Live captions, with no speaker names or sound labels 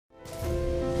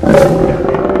You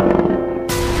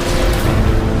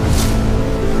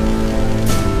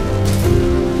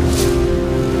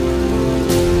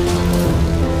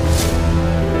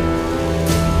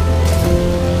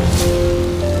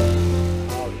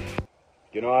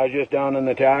know, I was just down in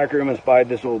the tack room and spied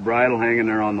this old bridle hanging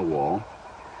there on the wall.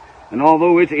 And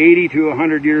although it's 80 to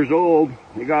 100 years old,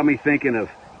 it got me thinking of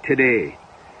today.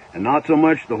 And not so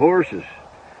much the horses,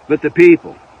 but the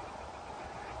people.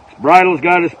 This bridle's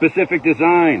got a specific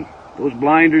design. Those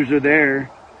blinders are there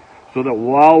so that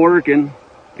while working,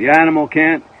 the animal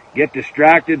can't get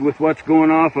distracted with what's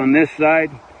going on this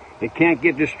side. It can't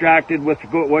get distracted with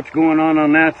what's going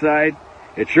on that side.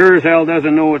 It sure as hell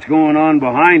doesn't know what's going on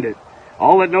behind it.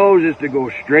 All it knows is to go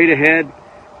straight ahead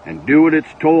and do what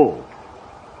it's told.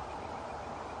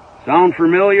 Sound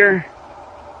familiar?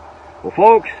 Well,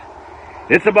 folks,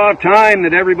 it's about time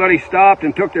that everybody stopped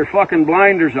and took their fucking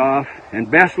blinders off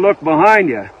and best look behind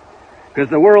you, because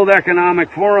the World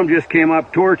Economic Forum just came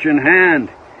up torch in hand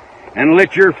and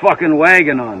lit your fucking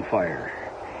wagon on fire.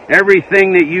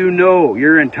 Everything that you know,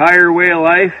 your entire way of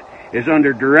life, is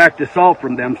under direct assault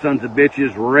from them sons of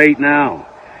bitches right now.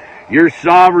 Your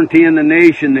sovereignty in the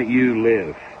nation that you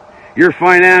live, your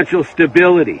financial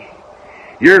stability,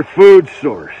 your food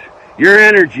source, your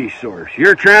energy source,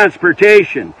 your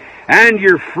transportation, and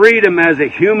your freedom as a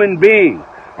human being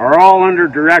are all under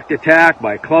direct attack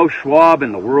by Klaus Schwab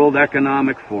and the World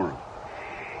Economic Forum.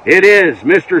 It is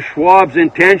Mr. Schwab's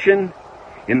intention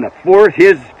in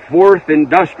his fourth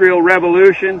industrial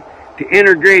revolution to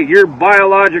integrate your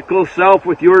biological self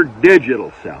with your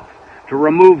digital self, to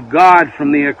remove God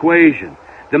from the equation,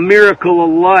 the miracle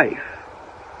of life.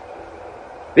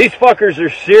 These fuckers are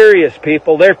serious,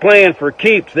 people. They're playing for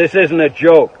keeps. This isn't a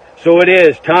joke. So it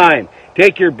is time.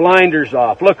 Take your blinders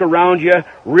off. Look around you.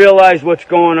 Realize what's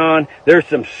going on. There's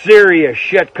some serious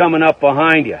shit coming up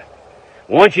behind you.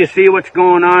 Once you see what's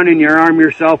going on and you arm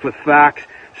yourself with facts,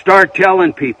 start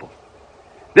telling people.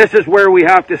 This is where we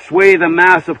have to sway the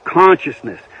mass of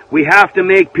consciousness. We have to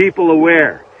make people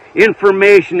aware.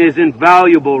 Information is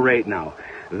invaluable right now.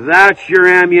 That's your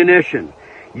ammunition.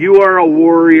 You are a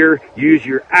warrior. Use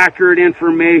your accurate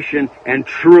information and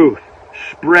truth.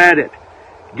 Spread it.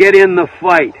 Get in the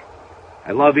fight.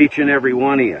 I love each and every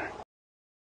one of you.